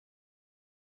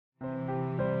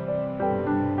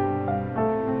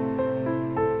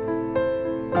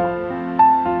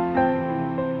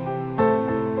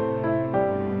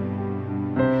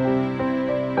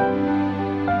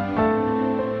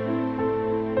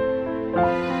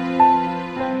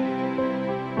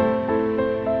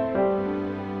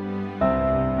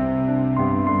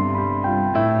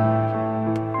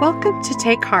Welcome to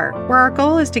Take Heart, where our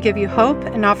goal is to give you hope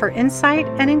and offer insight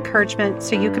and encouragement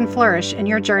so you can flourish in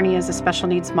your journey as a special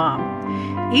needs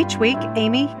mom. Each week,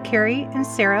 Amy, Carrie, and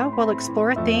Sarah will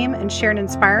explore a theme and share an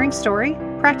inspiring story,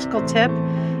 practical tip,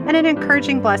 and an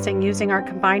encouraging blessing using our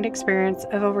combined experience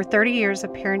of over 30 years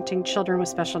of parenting children with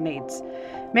special needs.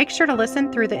 Make sure to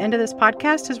listen through the end of this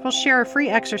podcast as we'll share a free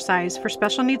exercise for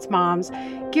special needs moms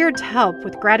geared to help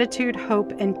with gratitude,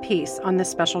 hope, and peace on this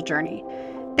special journey.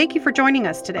 Thank you for joining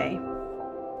us today.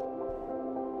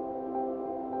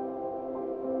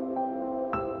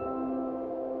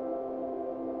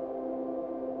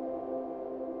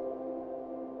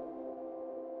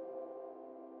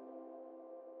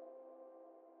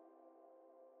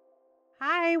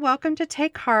 Hi, welcome to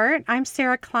Take Heart. I'm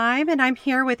Sarah Klein, and I'm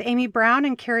here with Amy Brown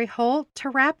and Carrie Holt to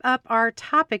wrap up our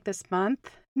topic this month,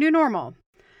 New Normal.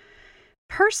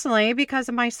 Personally, because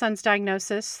of my son's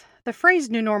diagnosis, the phrase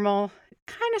new normal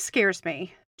kind of scares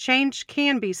me. Change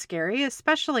can be scary,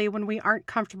 especially when we aren't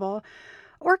comfortable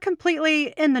or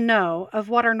completely in the know of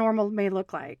what our normal may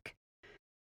look like.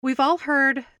 We've all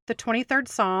heard the 23rd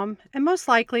Psalm, and most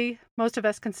likely, most of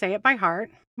us can say it by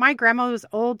heart. My grandma's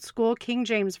old school King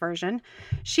James Version.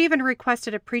 She even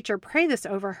requested a preacher pray this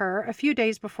over her a few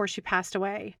days before she passed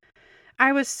away.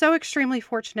 I was so extremely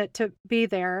fortunate to be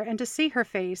there and to see her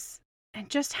face and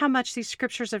just how much these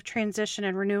scriptures of transition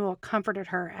and renewal comforted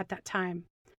her at that time.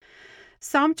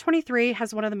 Psalm 23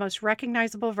 has one of the most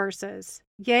recognizable verses.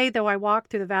 Yea, though I walk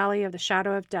through the valley of the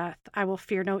shadow of death, I will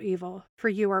fear no evil, for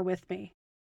you are with me.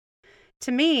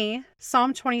 To me,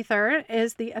 Psalm 23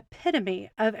 is the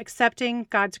epitome of accepting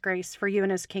God's grace for you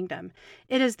and his kingdom.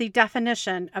 It is the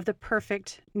definition of the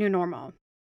perfect new normal.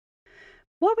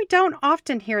 What we don't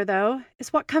often hear, though,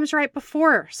 is what comes right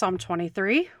before Psalm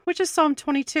 23, which is Psalm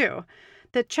 22.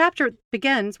 The chapter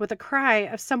begins with a cry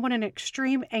of someone in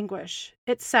extreme anguish.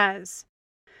 It says,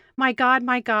 my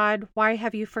God, why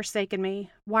have you forsaken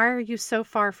me? Why are you so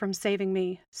far from saving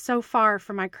me, so far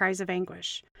from my cries of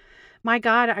anguish? My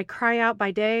God, I cry out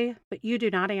by day, but you do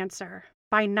not answer.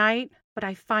 By night, but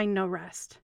I find no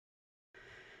rest.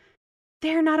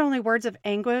 They are not only words of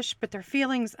anguish, but they're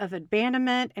feelings of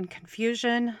abandonment and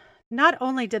confusion. Not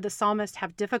only did the psalmist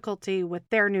have difficulty with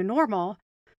their new normal,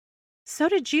 so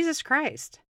did Jesus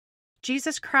Christ.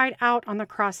 Jesus cried out on the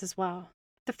cross as well.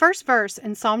 The first verse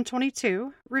in Psalm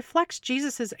 22 reflects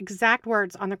Jesus' exact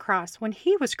words on the cross when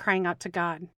he was crying out to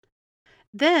God.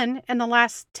 Then, in the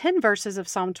last 10 verses of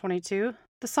Psalm 22,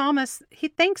 the psalmist, he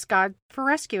thanks God for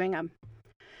rescuing him.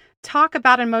 Talk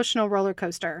about an emotional roller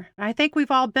coaster. I think we've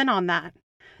all been on that.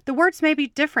 The words may be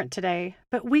different today,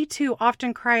 but we too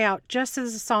often cry out just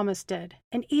as the psalmist did,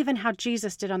 and even how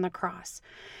Jesus did on the cross.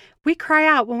 We cry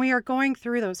out when we are going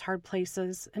through those hard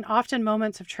places and often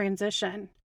moments of transition.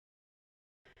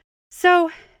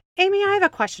 So, Amy, I have a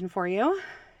question for you.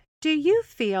 Do you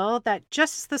feel that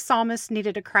just as the psalmist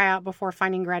needed to cry out before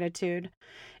finding gratitude,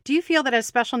 do you feel that as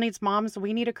special needs moms,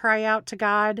 we need to cry out to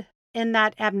God in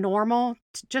that abnormal,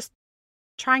 just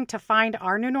trying to find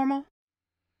our new normal?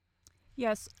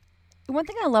 Yes. One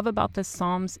thing I love about the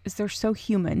Psalms is they're so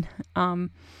human.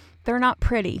 They're not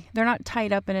pretty. They're not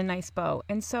tied up in a nice bow.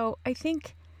 And so I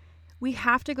think we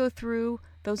have to go through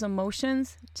those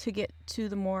emotions to get to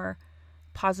the more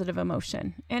positive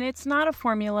emotion. And it's not a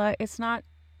formula. It's not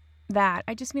that.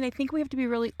 I just mean, I think we have to be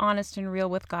really honest and real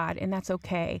with God, and that's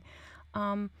okay.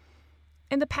 In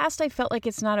the past, I felt like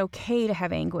it's not okay to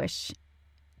have anguish.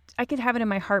 I could have it in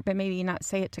my heart, but maybe not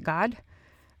say it to God.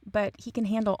 But he can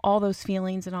handle all those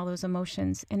feelings and all those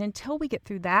emotions. And until we get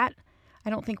through that, I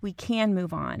don't think we can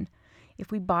move on.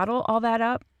 If we bottle all that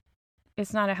up,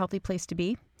 it's not a healthy place to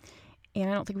be. And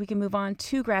I don't think we can move on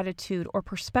to gratitude or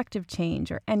perspective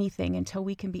change or anything until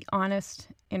we can be honest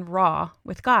and raw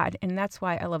with God. And that's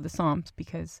why I love the Psalms,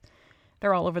 because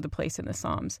they're all over the place in the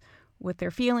Psalms with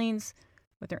their feelings,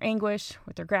 with their anguish,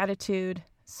 with their gratitude.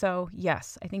 So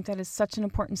yes, I think that is such an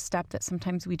important step that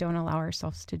sometimes we don't allow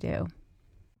ourselves to do.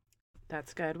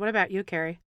 That's good. What about you,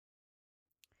 Carrie?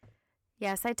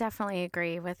 Yes, I definitely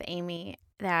agree with Amy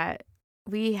that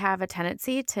we have a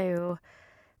tendency to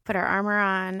put our armor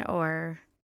on or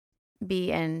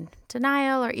be in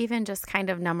denial or even just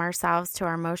kind of numb ourselves to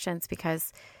our emotions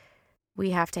because we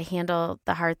have to handle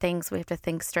the hard things. We have to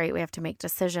think straight. We have to make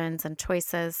decisions and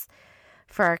choices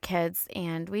for our kids.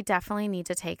 And we definitely need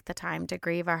to take the time to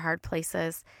grieve our hard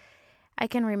places. I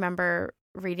can remember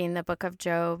reading the book of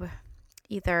Job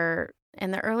either in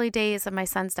the early days of my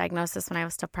son's diagnosis when I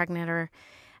was still pregnant, or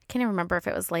I can't even remember if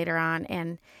it was later on.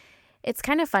 And it's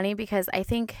kind of funny because I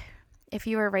think if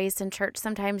you were raised in church,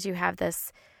 sometimes you have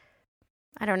this,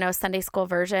 I don't know, Sunday school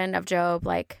version of Job,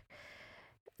 like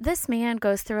this man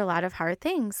goes through a lot of hard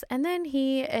things, and then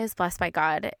he is blessed by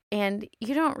God. And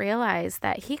you don't realize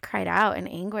that he cried out in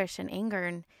anguish and anger.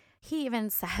 And he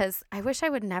even says, I wish I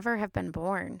would never have been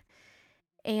born.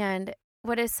 And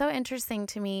what is so interesting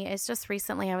to me is just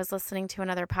recently I was listening to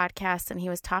another podcast, and he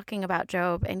was talking about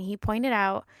Job, and he pointed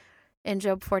out in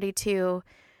Job 42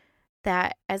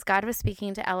 that as God was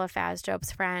speaking to Eliphaz,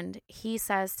 Job's friend, he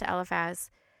says to Eliphaz,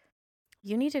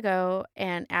 you need to go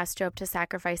and ask Job to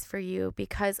sacrifice for you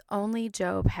because only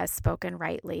Job has spoken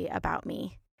rightly about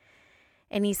me.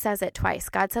 And he says it twice.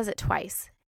 God says it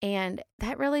twice. And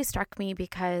that really struck me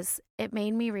because it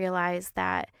made me realize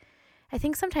that I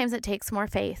think sometimes it takes more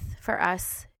faith for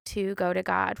us to go to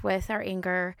God with our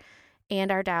anger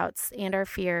and our doubts and our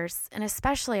fears, and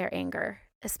especially our anger,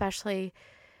 especially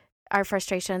our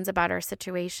frustrations about our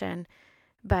situation.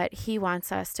 But he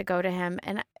wants us to go to him.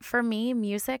 And for me,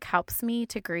 music helps me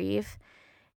to grieve,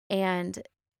 and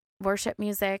worship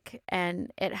music,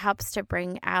 and it helps to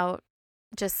bring out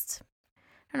just,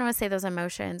 I don't want to say those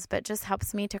emotions, but just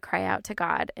helps me to cry out to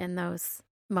God in those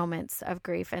moments of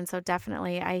grief. And so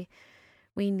definitely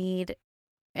we need,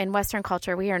 in Western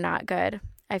culture, we are not good.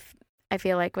 I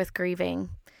feel like with grieving,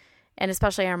 and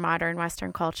especially our modern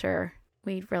Western culture,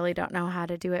 we really don't know how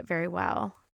to do it very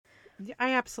well.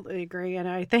 I absolutely agree. And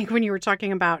I think when you were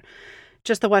talking about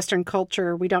just the Western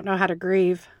culture, we don't know how to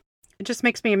grieve. It just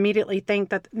makes me immediately think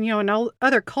that, in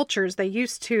other cultures, they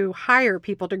used to hire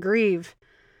people to grieve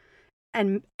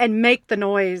and make the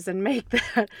noise and make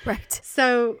that. Right.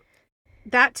 So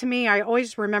that, to me, I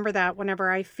always remember that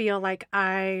whenever I feel like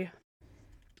I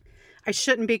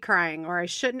shouldn't be crying, or I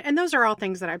shouldn't. And those are all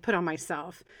things that I put on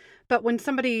myself. But when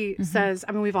somebody says,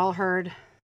 I mean, we've all heard,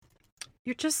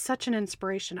 you're just such an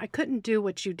inspiration. I couldn't do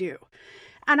what you do.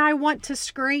 And I want to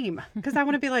scream because I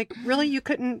want to be like, really? You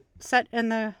couldn't sit in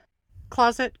the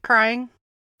closet crying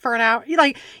for an hour?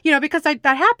 Because that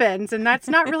happens, and that's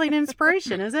not really an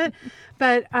inspiration, is it?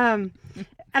 But, and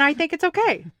I think it's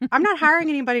okay. I'm not hiring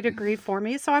anybody to grieve for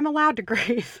me, so I'm allowed to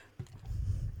grieve.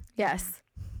 Yes,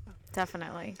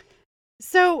 definitely.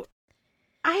 So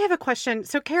I have a question.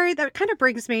 So Carrie, that kind of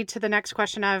brings me to the next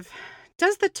question of,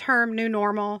 does the term new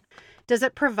normal, does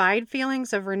it provide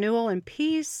feelings of renewal and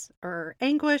peace, or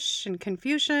anguish and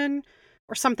confusion,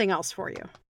 or something else for you?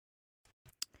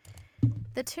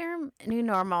 The term new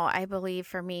normal, I believe,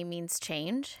 for me means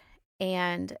change.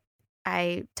 And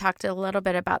I talked a little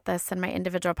bit about this in my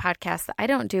individual podcast, that I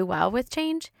don't do well with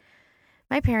change.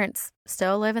 My parents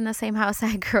still live in the same house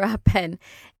I grew up in,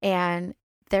 and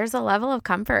there's a level of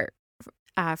comfort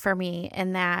for me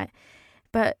in that.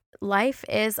 But life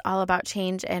is all about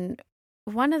change. And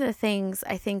one of the things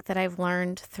I think that I've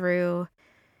learned through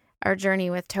our journey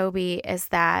with Toby is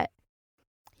that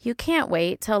you can't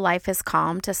wait till life is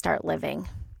calm to start living.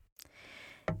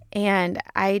 And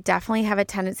I definitely have a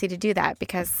tendency to do that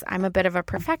because I'm a bit of a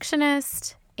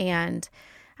perfectionist, and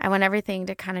I want everything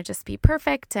to kind of just be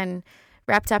perfect and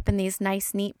wrapped up in these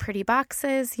nice, neat, pretty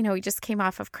boxes. We just came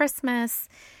off of Christmas,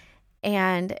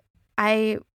 and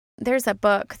there's a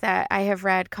book that I have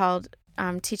read called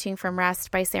Teaching from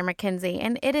Rest by Sarah Mackenzie,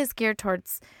 and it is geared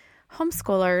towards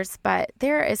homeschoolers, but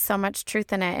there is so much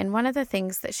truth in it. And one of the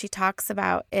things that she talks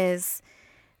about is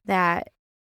that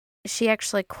she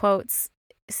actually quotes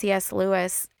C.S.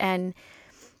 Lewis, and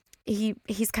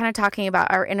he's kind of talking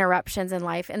about our interruptions in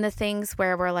life and the things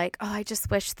where we're like, oh, I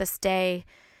just wish this day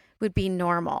would be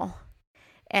normal.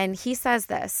 And he says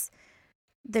this: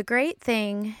 the great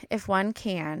thing, if one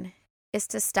can, is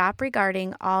to stop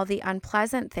regarding all the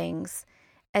unpleasant things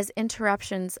as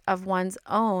interruptions of one's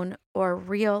own or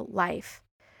real life.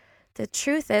 The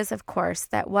truth is, of course,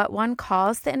 that what one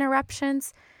calls the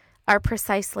interruptions are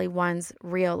precisely one's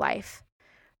real life.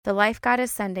 The life God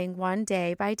is sending one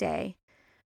day by day.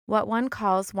 What one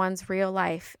calls one's real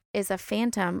life is a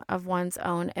phantom of one's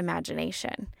own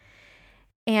imagination.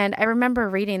 And I remember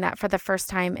reading that for the first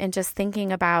time and just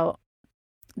thinking about,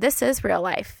 this is real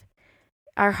life.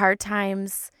 Our hard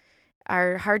times,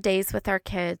 our hard days with our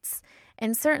kids,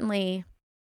 and certainly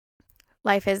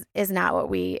life is not what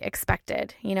we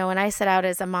expected. When I set out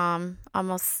as a mom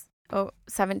almost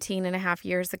 17 and a half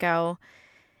years ago,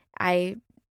 I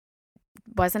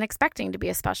wasn't expecting to be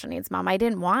a special needs mom. I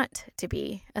didn't want to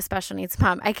be a special needs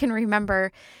mom. I can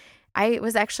remember I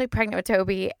was actually pregnant with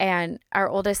Toby, and our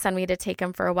oldest son, we had to take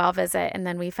him for a well visit, and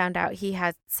then we found out he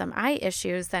had some eye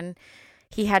issues, and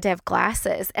he had to have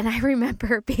glasses. And I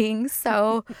remember being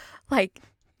so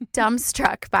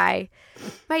dumbstruck by,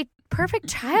 my perfect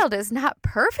child is not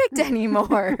perfect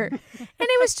anymore. And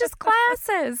it was just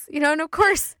glasses, and of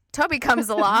course Toby comes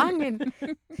along, and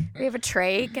we have a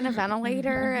trach and a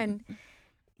ventilator, and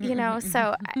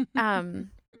so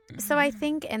So I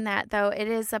think in that, though, it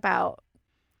is about,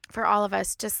 for all of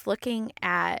us, just looking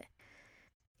at,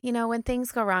 when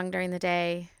things go wrong during the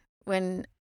day, when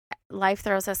life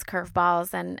throws us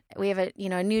curveballs and we have a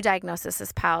new diagnosis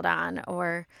is piled on,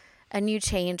 or a new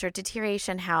change or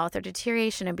deterioration in health or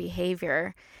deterioration in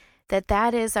behavior,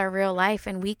 that is our real life.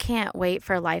 And we can't wait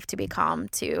for life to be calm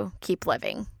to keep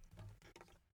living.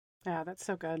 Yeah, that's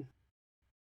so good.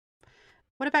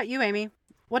 What about you, Amy?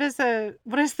 What is the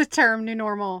term new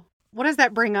normal? What does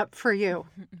that bring up for you?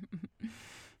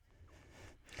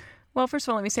 Well, first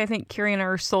of all, let me say I think Carrie and I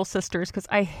are soul sisters because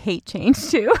I hate change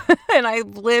too. And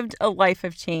I've lived a life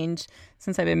of change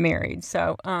since I've been married.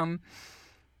 So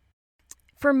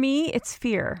for me, it's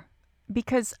fear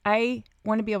because I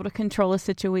want to be able to control a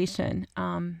situation.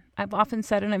 I've often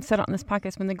said, and I've said it on this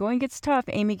podcast, when the going gets tough,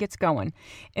 Amy gets going.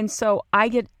 And so I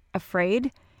get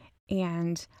afraid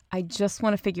and I just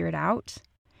want to figure it out.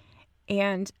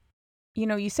 And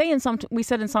you say we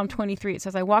said in Psalm 23, it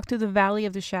says, I walk through the valley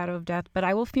of the shadow of death, but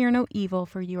I will fear no evil,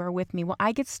 for you are with me. Well,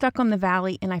 I get stuck on the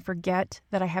valley and I forget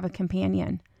that I have a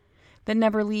companion that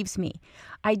never leaves me.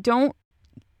 I don't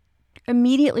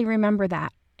immediately remember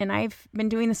that. And I've been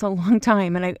doing this a long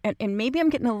time, and maybe I'm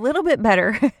getting a little bit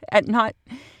better at not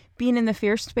being in the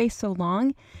fear space so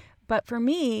long. But for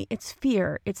me, it's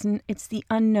fear. It's the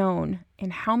unknown,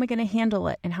 and how am I going to handle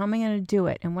it, and how am I going to do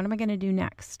it, and what am I going to do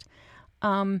next?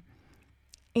 And,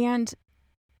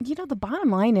 the bottom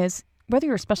line is, whether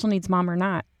you're a special needs mom or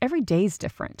not, every day is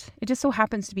different. It just so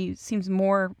happens to seems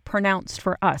more pronounced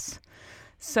for us.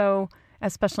 So,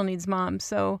 as special needs moms.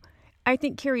 So, I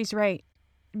think Carrie's right.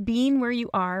 Being where you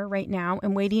are right now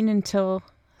and waiting until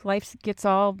life gets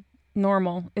all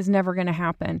normal is never going to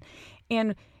happen.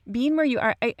 And being where you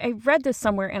are, I read this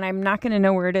somewhere and I'm not going to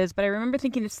know where it is, but I remember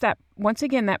thinking it's once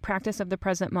again, that practice of the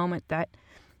present moment, that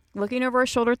looking over our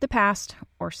shoulder at the past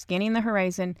or scanning the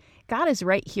horizon, God is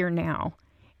right here now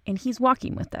and he's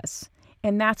walking with us.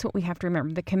 And that's what we have to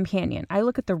remember, the companion. I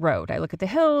look at the road, I look at the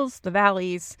hills, the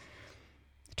valleys,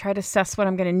 try to assess what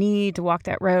I'm going to need to walk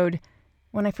that road.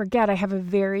 When I forget, I have a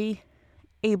very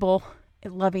able,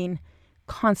 loving,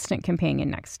 constant companion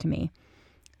next to me.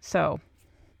 So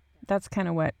that's kind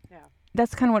of what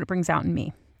it brings out in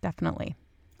me. Definitely.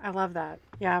 I love that.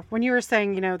 Yeah. When you were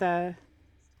saying,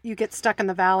 you get stuck in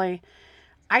the valley,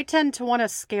 I tend to want to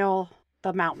scale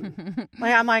the mountain.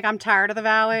 I'm tired of the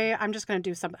valley. I'm just going to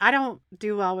do something. I don't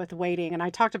do well with waiting. And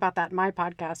I talked about that in my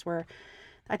podcast, where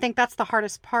I think that's the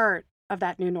hardest part of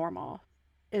that new normal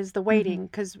is the waiting.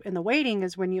 Because in the waiting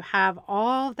is when you have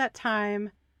all that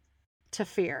time to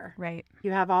fear. Right.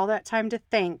 You have all that time to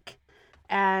think,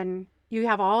 and you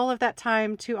have all of that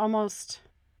time to almost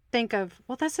think of,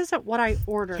 well, this isn't what I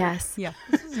ordered. Yes. Yeah.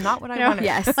 This is not what I wanted.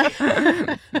 Yes.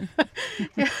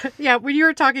 Yeah. When you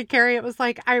were talking, Carrie, it was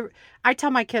like, I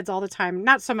tell my kids all the time,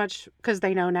 not so much because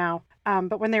they know now,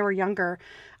 but when they were younger,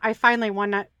 I finally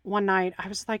one night I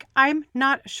was like, I'm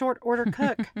not a short order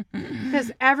cook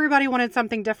because everybody wanted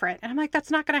something different. And I'm like,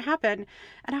 that's not going to happen.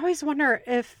 And I always wonder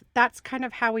if that's kind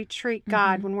of how we treat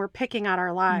God when we're picking out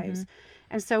our lives.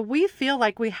 And so we feel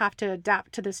like we have to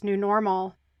adapt to this new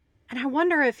normal. And I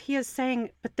wonder if he is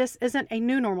saying, but this isn't a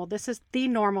new normal. This is the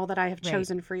normal that I have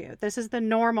chosen for you. This is the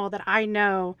normal that I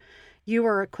know you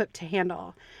are equipped to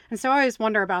handle. And so I always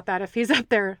wonder about that. If he's up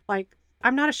there like,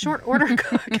 I'm not a short order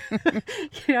cook.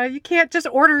 You can't just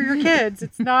order your kids.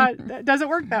 It doesn't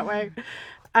work that way.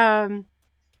 And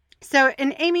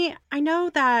Amy, I know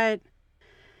that,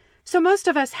 so most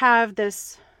of us have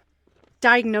this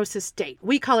diagnosis date.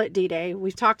 We call it D-Day.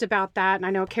 We've talked about that. And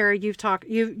I know, Carrie,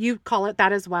 you call it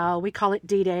that as well. We call it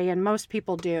D-Day, and most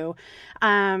people do.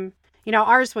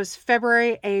 Ours was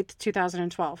February 8th,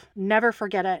 2012. Never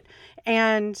forget it.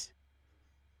 And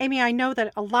Amy, I know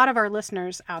that a lot of our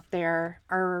listeners out there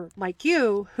are like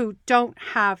you who don't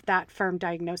have that firm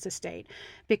diagnosis date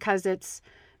because it's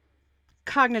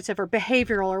cognitive or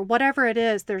behavioral or whatever it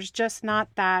is. There's just not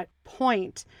that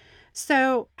point.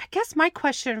 So I guess my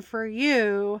question for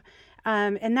you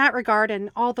in that regard, and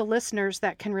all the listeners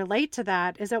that can relate to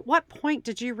that, is at what point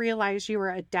did you realize you were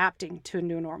adapting to a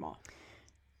new normal?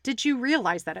 Did you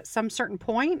realize that at some certain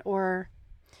point, or?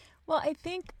 Well, I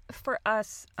think for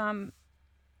us,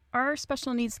 our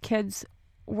special needs kids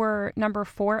were number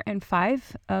 4 and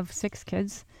 5 of 6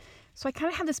 kids. So I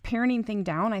kind of had this parenting thing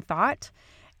down, I thought.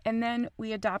 And then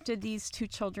we adopted these 2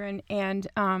 children. And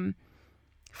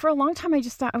for a long time, I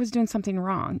just thought I was doing something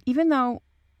wrong. Even though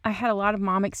I had a lot of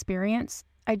mom experience,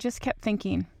 I just kept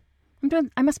thinking,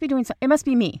 I must be doing something. It must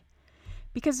be me.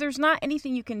 Because there's not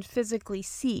anything you can physically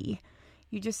see.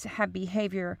 You just have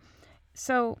behavior.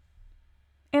 So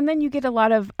And then you get a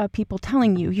lot of people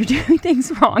telling you you're doing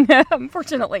things wrong,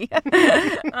 unfortunately.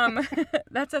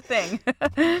 That's a thing.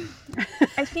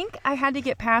 I think I had to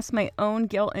get past my own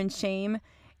guilt and shame.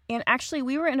 And actually,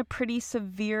 we were in a pretty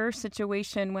severe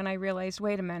situation when I realized,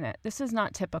 wait a minute, this is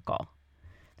not typical.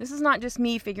 This is not just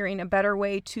me figuring a better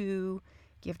way to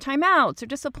give timeouts or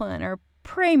discipline or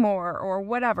pray more or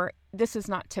whatever. This is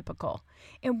not typical.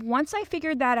 And once I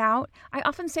figured that out, I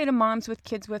often say to moms with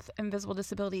kids with invisible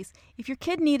disabilities, if your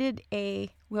kid needed a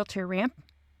wheelchair ramp,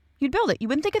 you'd build it. You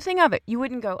wouldn't think a thing of it. You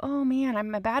wouldn't go, oh man,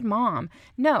 I'm a bad mom.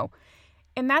 No.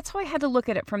 And that's how I had to look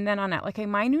at it from then on out. Like, okay,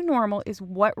 my new normal is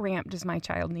what ramp does my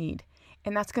child need?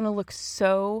 And that's going to look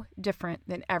so different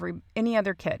than any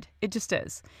other kid. It just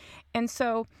is. And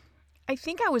so I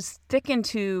think I was sticking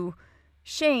to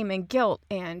shame and guilt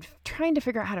and trying to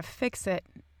figure out how to fix it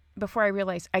before I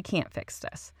realized I can't fix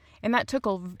this. And that took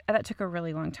a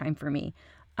really long time for me.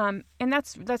 And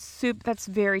that's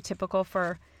very typical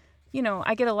for,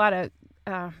 I get a lot of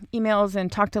emails and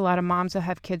talk to a lot of moms that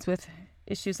have kids with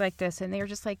issues like this, and they're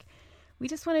just like, we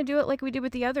just want to do it like we did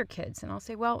with the other kids. And I'll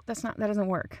say, well, that doesn't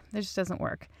work. That just doesn't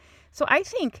work. So I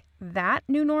think that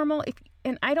new normal,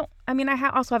 I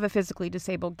also have a physically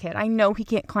disabled kid. I know he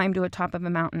can't climb to the top of a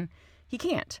mountain. He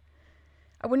can't.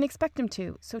 I wouldn't expect him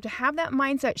to. So to have that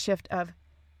mindset shift of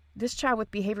this child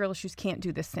with behavioral issues can't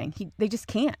do this thing. They just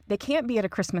can't. They can't be at a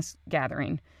Christmas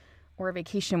gathering or a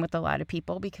vacation with a lot of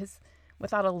people because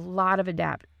without a lot of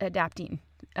adapting,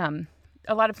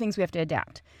 a lot of things we have to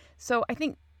adapt. So I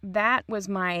think that was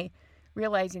my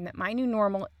realizing that my new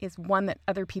normal is one that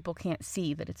other people can't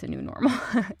see that it's a new normal.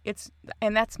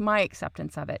 And that's my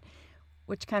acceptance of it,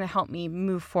 which kind of helped me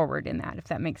move forward in that, if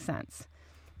that makes sense.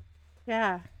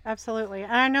 Yeah, absolutely.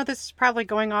 And I know this is probably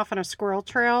going off on a squirrel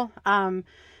trail,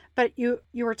 but you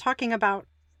were talking about,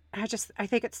 I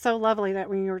think it's so lovely that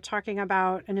when you were talking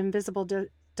about an invisible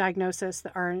diagnosis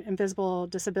or an invisible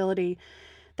disability,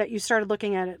 that you started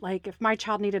looking at it like, if my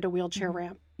child needed a wheelchair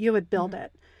ramp, you would build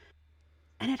it.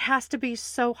 And it has to be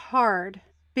so hard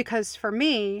because for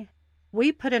me,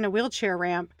 we put in a wheelchair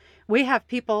ramp. We have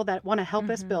people that want to help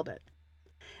us build it.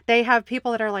 They have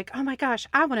people that are like, oh my gosh,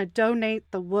 I want to donate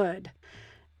the wood.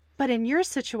 But in your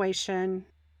situation,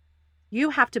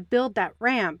 you have to build that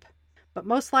ramp. But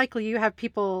most likely you have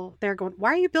people there going,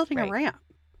 why are you building a ramp?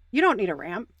 You don't need a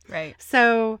ramp. Right.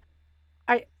 So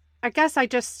I guess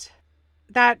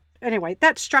that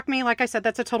struck me. Like I said,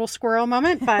 that's a total squirrel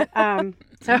moment, but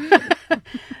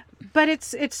but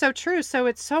it's so true. So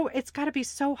it's got to be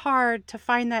so hard to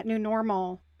find that new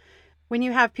normal when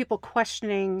you have people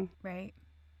questioning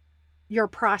your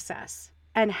process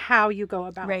and how you go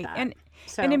about that.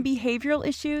 And in behavioral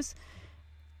issues,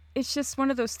 it's just one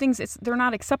of those things. They're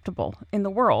not acceptable in the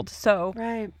world, so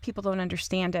people don't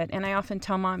understand it. And I often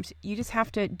tell moms, you just have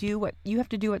to do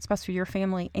what's best for your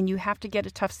family, and you have to get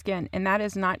a tough skin, and that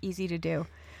is not easy to do.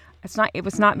 It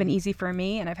was not been easy for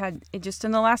me, and I've had it just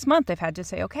in the last month. I've had to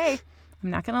say, okay, I'm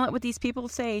not going to let what these people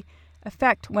say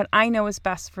affect what I know is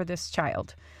best for this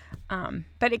child.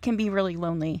 But it can be really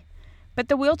lonely. But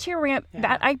the wheelchair ramp,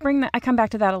 I come back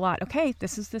to that a lot. Okay,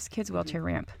 this is this kid's wheelchair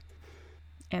ramp,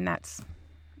 and that's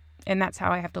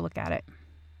how I have to look at it.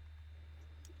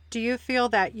 Do you feel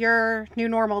that your new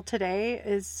normal today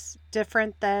is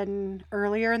different than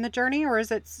earlier in the journey, or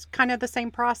is it kind of the same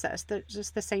process,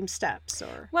 just the same steps?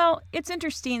 Or well, it's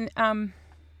interesting.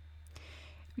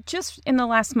 Just in the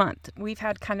last month, we've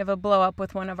had kind of a blow up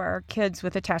with one of our kids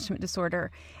with attachment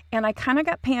disorder, and I kind of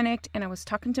got panicked. And I was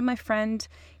talking to my friend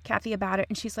Kathy about it,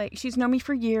 and she's like, she's known me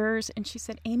for years, and she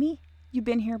said, "Amy, you've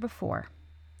been here before,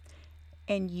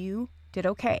 and you did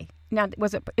okay. Now,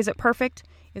 is it perfect?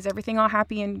 Is everything all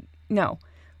happy? And no,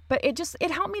 but it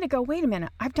helped me to go, wait a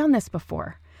minute, I've done this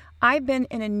before. I've been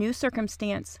in a new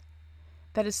circumstance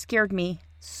that has scared me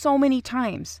so many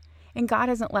times, and God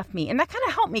hasn't left me." And that kind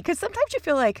of helped me, because sometimes you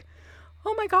feel like,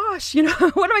 oh my gosh,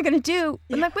 what am I going to do?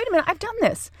 Yeah. I'm like, wait a minute, I've done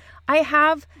this. I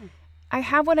have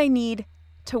what I need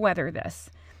to weather this.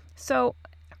 So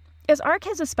as our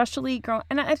kids especially grow,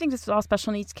 and I think this is all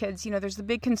special needs kids, there's the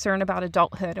big concern about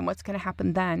adulthood and what's going to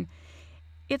happen then.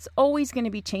 It's always going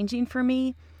to be changing for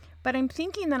me, but I'm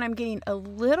thinking that I'm getting a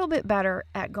little bit better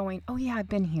at going, oh yeah, I've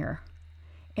been here,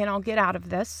 and I'll get out of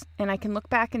this, and I can look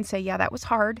back and say, yeah, that was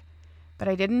hard, but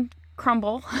I didn't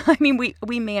crumble. I mean,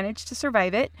 we managed to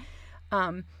survive it.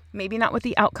 Maybe not with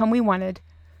the outcome we wanted,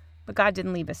 but God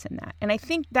didn't leave us in that. And I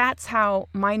think that's how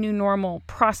my new normal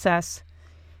process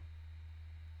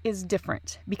is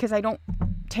different, because I don't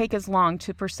take as long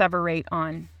to perseverate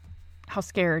on how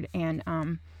scared and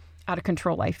out of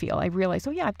control I feel. I realize,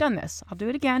 oh yeah, I've done this. I'll do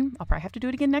it again. I'll probably have to do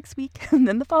it again next week and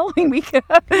then the following week.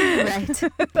 Right.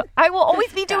 I will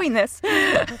always be doing this.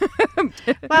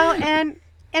 Well,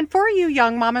 and for you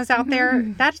young mamas out there,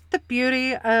 that's the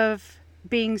beauty of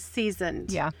being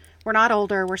seasoned. Yeah. We're not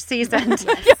older, we're seasoned.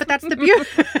 But that's the beauty.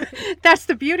 That's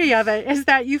the beauty of it, is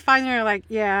that you finally are like,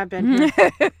 yeah, I've been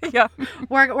here. Yeah.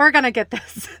 We're going to get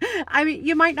this. I mean,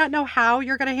 you might not know how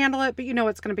you're going to handle it, but you know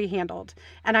it's going to be handled.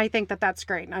 And I think that that's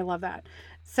great. And I love that.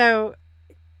 So,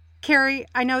 Carrie,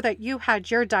 I know that you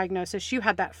had your diagnosis. You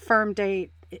had that firm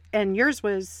date, and yours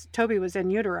was, Toby was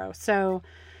in utero. So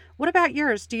what about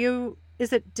yours?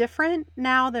 Is it different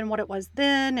now than what it was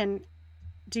then? And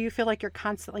do you feel like you're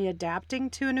constantly adapting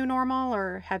to a new normal,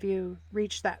 or have you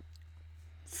reached that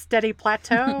steady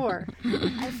plateau? Or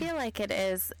I feel like it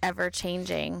is ever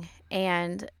changing.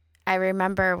 And I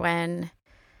remember when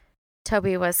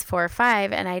Toby was 4 or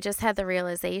 5, and I just had the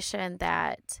realization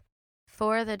that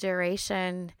for the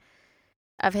duration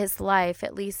of his life,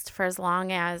 at least for as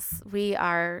long as we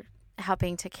are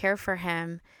helping to care for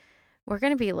him, we're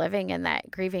going to be living in that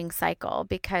grieving cycle,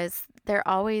 because there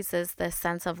always is this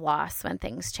sense of loss when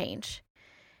things change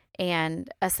and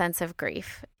a sense of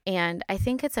grief. And I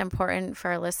think it's important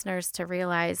for our listeners to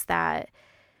realize that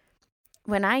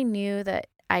when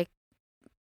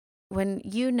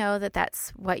you know that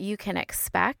that's what you can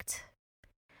expect,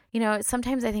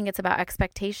 sometimes I think it's about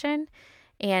expectation.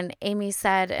 And Amy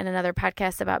said in another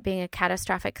podcast about being a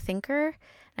catastrophic thinker.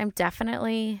 I'm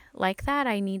definitely like that.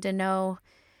 I need to know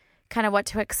kind of what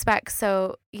to expect.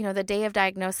 So, the day of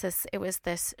diagnosis, it was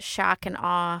this shock and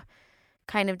awe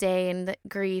kind of day, and the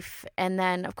grief. And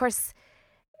then, of course,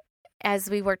 as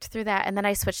we worked through that, and then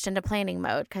I switched into planning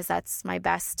mode, because that's my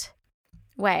best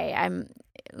way. I'm,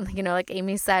 like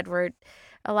Amy said, we're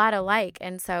a lot alike.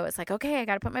 And so it's like, okay, I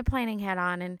got to put my planning hat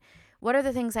on. And what are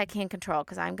the things I can control?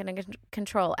 Because I'm going to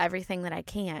control everything that I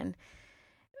can.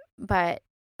 But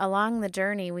along the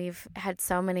journey, we've had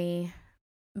so many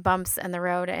bumps in the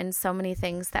road and so many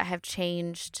things that have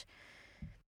changed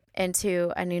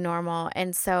into a new normal.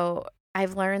 And so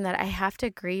I've learned that I have to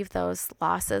grieve those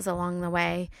losses along the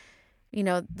way.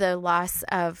 The loss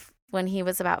of when he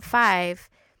was about 5,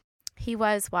 he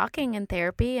was walking in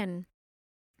therapy and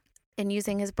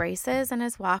using his braces and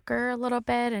his walker a little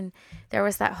bit. And there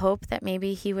was that hope that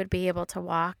maybe he would be able to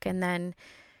walk. And then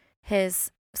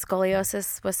his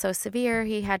scoliosis was so severe,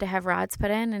 he had to have rods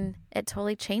put in, and it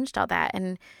totally changed all that.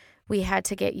 And we had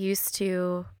to get used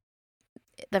to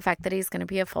the fact that he's going to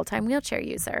be a full-time wheelchair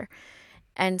user.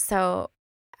 And so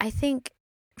I think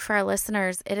for our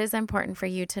listeners, it is important for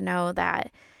you to know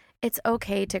that it's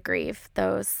okay to grieve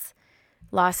those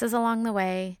losses along the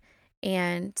way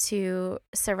and to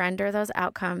surrender those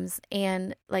outcomes.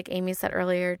 And like Amy said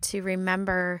earlier, to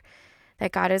remember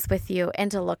that God is with you and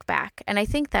to look back. And I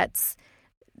think that's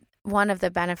one of the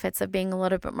benefits of being a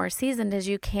little bit more seasoned, is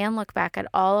you can look back at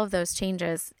all of those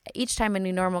changes. Each time a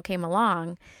new normal came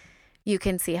along, you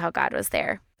can see how God was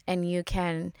there, and you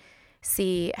can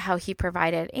see how he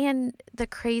provided, and the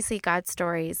crazy God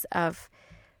stories of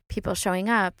people showing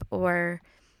up or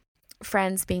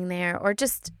friends being there, or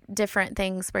just different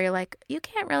things where you're like, you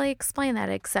can't really explain that,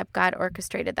 except God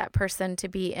orchestrated that person to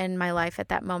be in my life at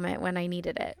that moment when I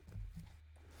needed it.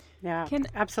 Yeah,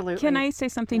 absolutely. Can I say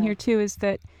something here too, is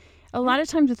that a lot of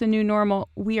times with the new normal,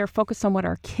 we are focused on what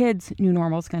our kids' new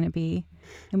normal is going to be,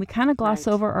 and we kind of gloss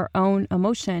over our own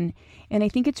emotion. And I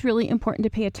think it's really important to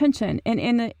pay attention. And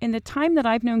in the time that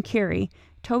I've known Carrie,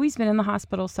 Toby's been in the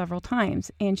hospital several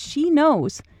times, and she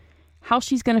knows how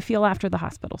she's going to feel after the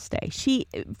hospital stay.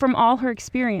 From all her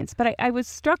experience, but I was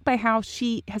struck by how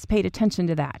she has paid attention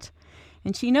to that.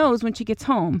 And she knows when she gets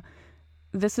home,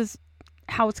 this is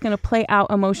how it's going to play out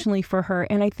emotionally for her.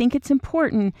 And I think it's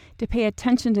important to pay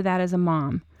attention to that as a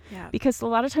mom. Yeah. Because a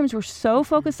lot of times we're so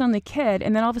focused on the kid,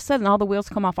 and then all of a sudden all the wheels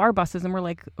come off our buses and we're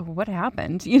like, oh, what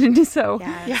happened? So,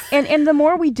 yes. And the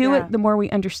more we do it, the more we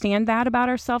understand that about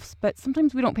ourselves. But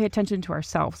sometimes we don't pay attention to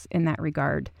ourselves in that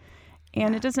regard.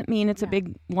 And it doesn't mean it's a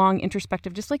big, long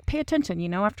introspective, just like pay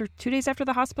attention, after 2 days after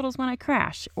the hospital is when I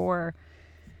crash. Or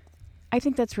I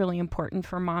think that's really important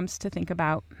for moms to think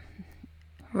about.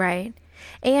 Right.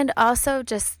 And also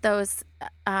just those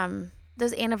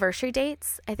anniversary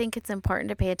dates. I think it's important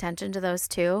to pay attention to those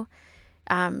too.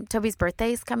 Toby's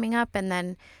birthday is coming up, and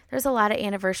then there's a lot of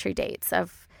anniversary dates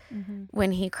of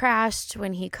when he crashed,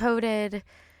 when he coded,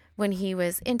 when he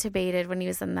was intubated, when he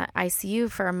was in the ICU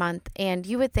for a month. And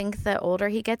you would think the older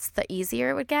he gets, the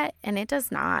easier it would get, and it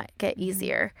does not get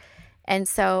easier. And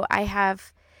so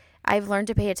I've learned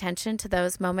to pay attention to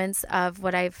those moments of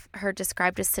what I've heard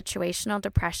described as situational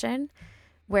depression,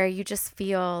 where you just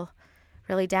feel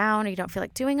really down or you don't feel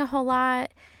like doing a whole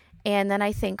lot. And then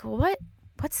I think, well,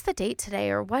 what's the date today?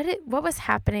 Or what was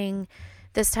happening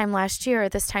this time last year or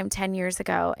this time 10 years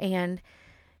ago? And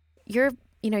your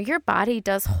body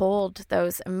does hold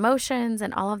those emotions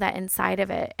and all of that inside of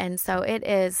it. And so it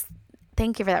is,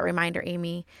 thank you for that reminder,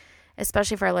 Amy,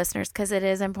 especially for our listeners, because it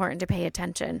is important to pay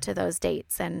attention to those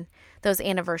dates and those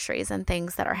anniversaries and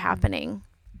things that are happening.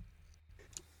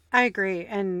 I agree.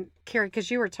 And Carrie,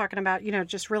 because you were talking about,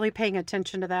 just really paying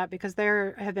attention to that, because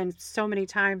there have been so many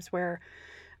times where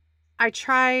I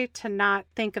try to not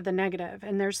think of the negative.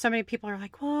 And there's so many people who are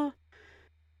like, well,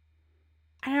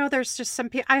 I know there's just some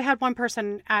people. I had one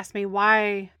person ask me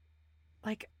why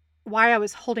I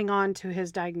was holding on to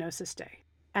his diagnosis day.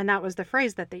 And that was the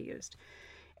phrase that they used.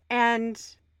 And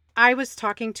I was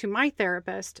talking to my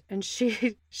therapist, and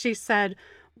she said,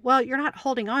 well, you're not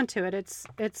holding on to it.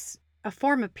 It's a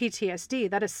form of PTSD.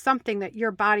 That is something that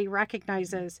your body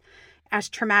recognizes as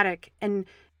traumatic, and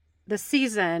the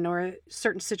season or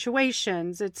certain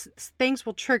situations, things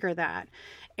will trigger that.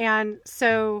 And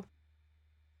so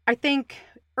I think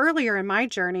earlier in my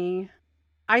journey,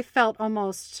 I felt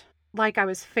almost like I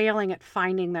was failing at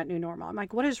finding that new normal. I'm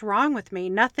like, what is wrong with me?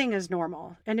 Nothing is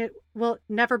normal, and it will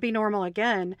never be normal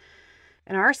again.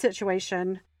 And our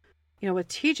situation, with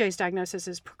TJ's diagnosis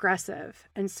is progressive.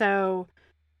 And so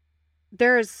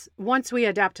once we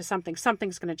adapt to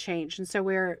something's going to change. And so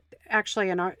we're actually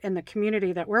in the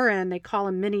community that we're in, they call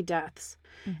them mini deaths.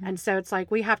 Mm-hmm. And so it's like,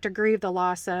 we have to grieve the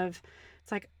loss of,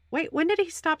 it's like, wait, when did he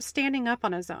stop standing up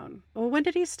on his own? Well, when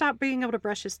did he stop being able to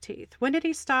brush his teeth? When did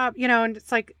he stop, and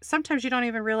it's like, sometimes you don't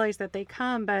even realize that they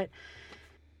come, but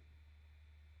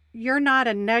you're not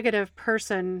a negative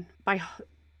person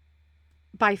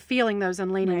by feeling those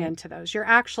and leaning into those. You're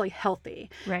actually healthy.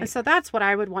 Right. And so that's what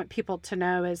I would want people to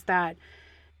know, is that,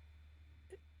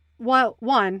 well,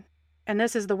 one, and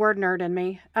this is the word nerd in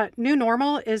me, new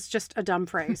normal is just a dumb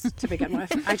phrase to begin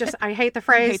with. I hate the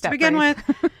phrase to begin with.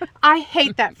 I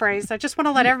hate that phrase. I just want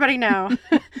to let everybody know.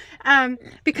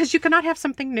 Because you cannot have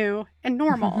something new and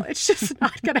normal. It's just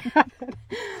not going to happen.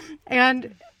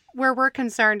 And where we're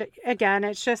concerned, again,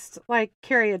 it's just like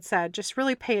Carrie had said, just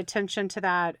really pay attention to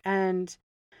that and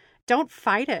don't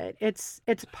fight it. It's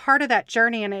part of that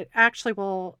journey, and it actually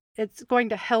it's going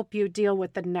to help you deal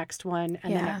with the next one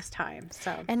and the next time.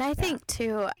 So, and I think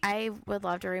too, I would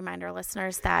love to remind our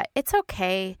listeners that it's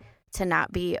okay to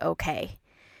not be okay.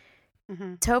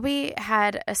 Mm-hmm. Toby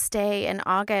had a stay in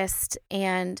August,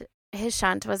 and his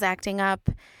shunt was acting up,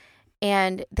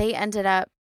 and they ended up,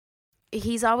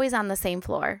 he's always on the same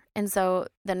floor. And so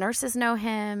the nurses know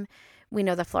him. We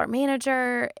know the floor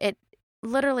manager. It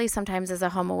literally sometimes is a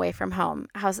home away from home,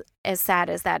 as sad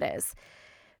as that is.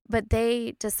 But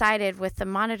they decided, with the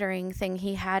monitoring thing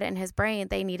he had in his brain,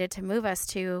 they needed to move us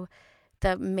to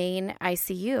the main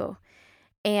ICU.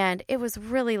 And it was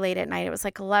really late at night. It was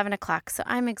like 11 o'clock. So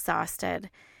I'm exhausted.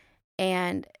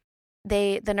 And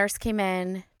the nurse came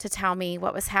in to tell me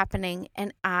what was happening,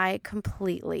 and I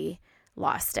completely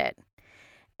lost it.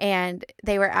 And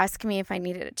they were asking me if I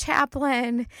needed a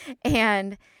chaplain,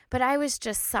 but I was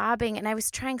just sobbing, and I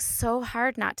was trying so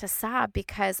hard not to sob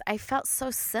because I felt so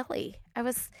silly. I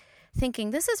was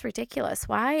thinking, this is ridiculous.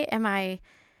 Why am I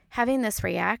having this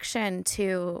reaction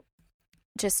to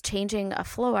just changing a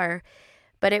floor?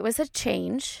 But it was a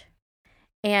change,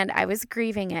 and I was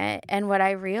grieving it. And what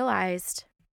I realized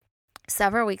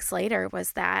several weeks later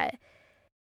was that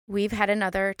we've had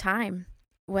another time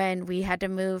when we had to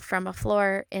move from a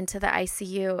floor into the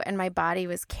ICU, and my body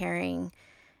was carrying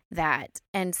that.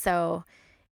 And so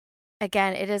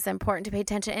again, it is important to pay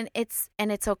attention,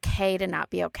 and it's okay to not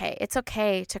be okay. It's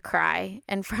okay to cry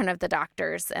in front of the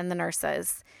doctors and the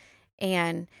nurses,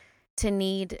 and to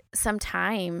need some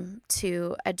time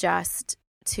to adjust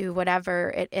to whatever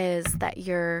it is that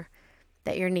you're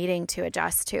needing to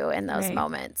adjust to in those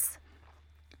moments.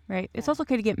 Right. It's also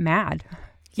okay to get mad,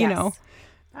 you know.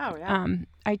 Oh, yeah.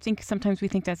 I think sometimes we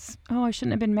think that's, I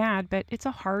shouldn't have been mad, but it's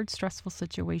a hard, stressful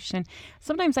situation.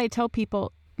 Sometimes I tell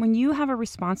people, when you have a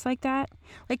response like that,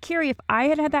 like Carrie, if I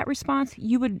had had that response,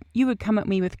 you would come at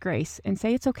me with grace and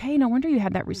say, it's okay. No wonder you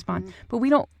had that response. Mm-hmm. But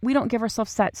we don't give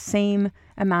ourselves that same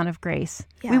amount of grace.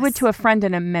 Yes. We would to a friend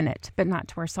in a minute, but not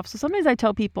to ourselves. So sometimes I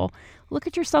tell people, look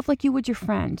at yourself like you would your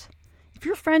friend. If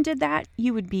your friend did that,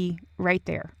 you would be right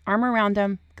there, arm around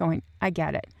them, going, I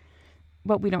get it.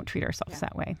 But we don't treat ourselves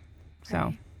that way. So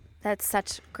right. That's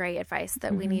such great advice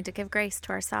that we need to give grace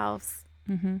to ourselves.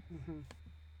 Mm-hmm. Mm-hmm.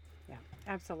 Yeah,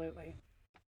 absolutely.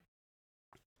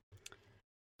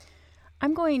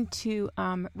 I'm going to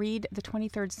read the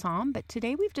 23rd Psalm, but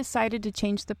today we've decided to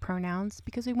change the pronouns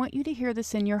because we want you to hear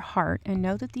this in your heart and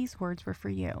know that these words were for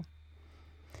you.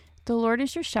 The Lord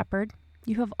is your shepherd.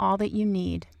 You have all that you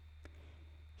need.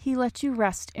 He lets you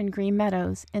rest in green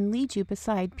meadows and leads you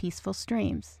beside peaceful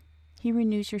streams. He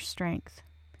renews your strength.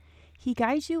 He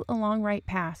guides you along right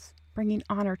paths, bringing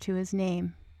honor to his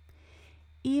name.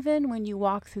 Even when you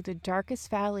walk through the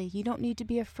darkest valley, you don't need to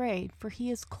be afraid, for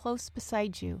he is close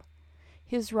beside you.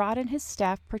 His rod and his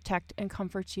staff protect and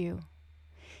comfort you.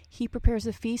 He prepares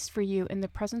a feast for you in the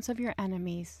presence of your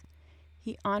enemies.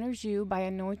 He honors you by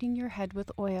anointing your head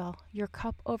with oil. Your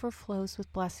cup overflows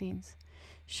with blessings.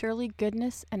 Surely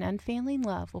goodness and unfailing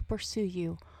love will pursue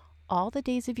you all the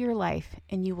days of your life,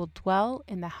 and you will dwell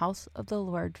in the house of the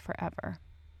Lord forever.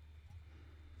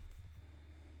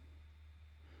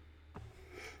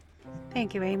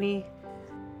 Thank you, Amy.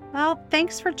 Well,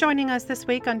 thanks for joining us this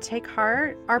week on Take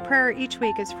Heart. Our prayer each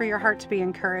week is for your heart to be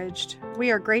encouraged.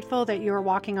 We are grateful that you are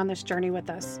walking on this journey with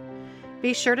us.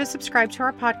 Be sure to subscribe to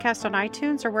our podcast on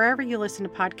iTunes or wherever you listen to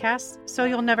podcasts so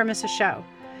you'll never miss a show.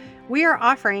 We are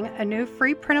offering a new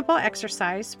free printable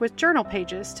exercise with journal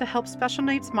pages to help special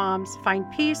needs moms find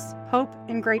peace, hope,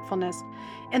 and gratefulness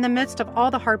in the midst of all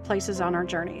the hard places on our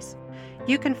journeys.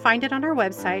 You can find it on our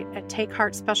website at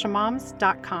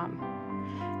takeheartspecialmoms.com.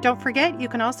 Don't forget, you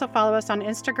can also follow us on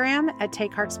Instagram at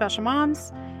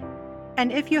takeheartspecialmoms.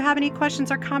 And if you have any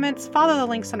questions or comments, follow the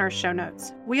links in our show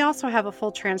notes. We also have a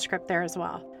full transcript there as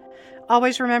well.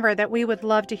 Always remember that we would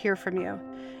love to hear from you.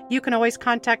 You can always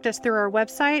contact us through our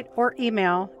website or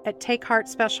email at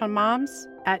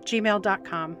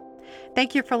takeheartspecialmoms@gmail.com.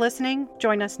 Thank you for listening.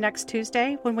 Join us next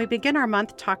Tuesday when we begin our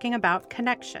month talking about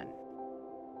connection.